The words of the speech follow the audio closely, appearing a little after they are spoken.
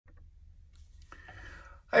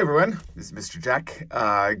Hi everyone, this is Mr. Jack,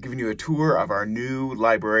 giving you a tour of our new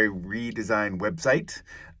library redesign website,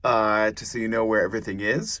 just so you know where everything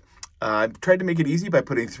is. I've tried to make it easy by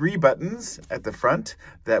putting 3 buttons at the front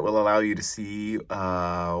that will allow you to see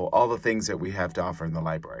all the things that we have to offer in the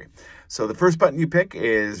library. So the first button you pick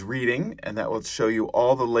is Reading, and that will show you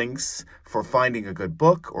all the links for finding a good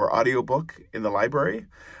book or audiobook in the library.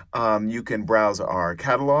 You can browse our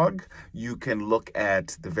catalog. You can look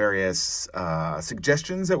at the various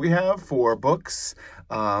suggestions that we have for books,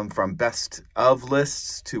 from best of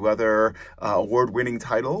lists to other award-winning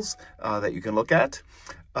titles that you can look at.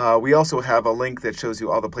 We also have a link that shows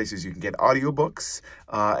you all the places you can get audiobooks,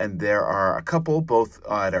 and there are a couple both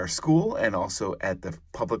at our school and also at the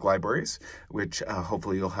public libraries, which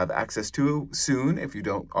hopefully you'll have access to soon if you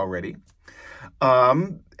don't already.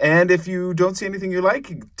 And if you don't see anything you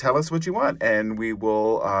like, tell us what you want and we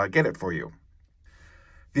will get it for you.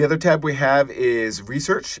 The other tab we have is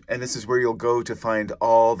Research, and this is where you'll go to find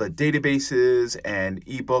all the databases and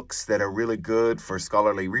ebooks that are really good for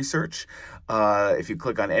scholarly research. If you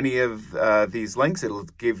click on any of these links, it'll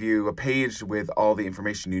give you a page with all the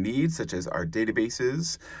information you need, such as our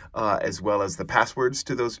databases, as well as the passwords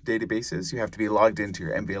to those databases. You have to be logged into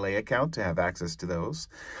your MVLA account to have access to those.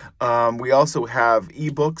 We also have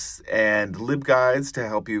ebooks and LibGuides to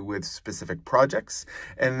help you with specific projects,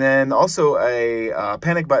 and then also a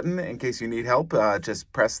panic button in case you need help.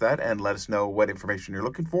 Just press that and let us know what information you're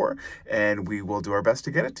looking for, and we will do our best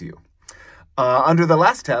to get it to you. Under the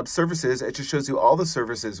last tab, Services, it just shows you all the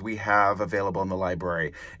services we have available in the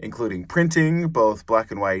library, including printing, both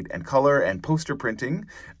black and white and color, and poster printing,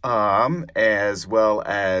 as well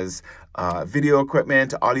as video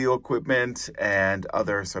equipment, audio equipment, and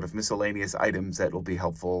other sort of miscellaneous items that will be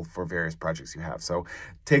helpful for various projects you have. So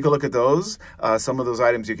take a look at those. Some of those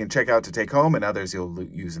items you can check out to take home, and others you'll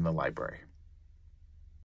use in the library.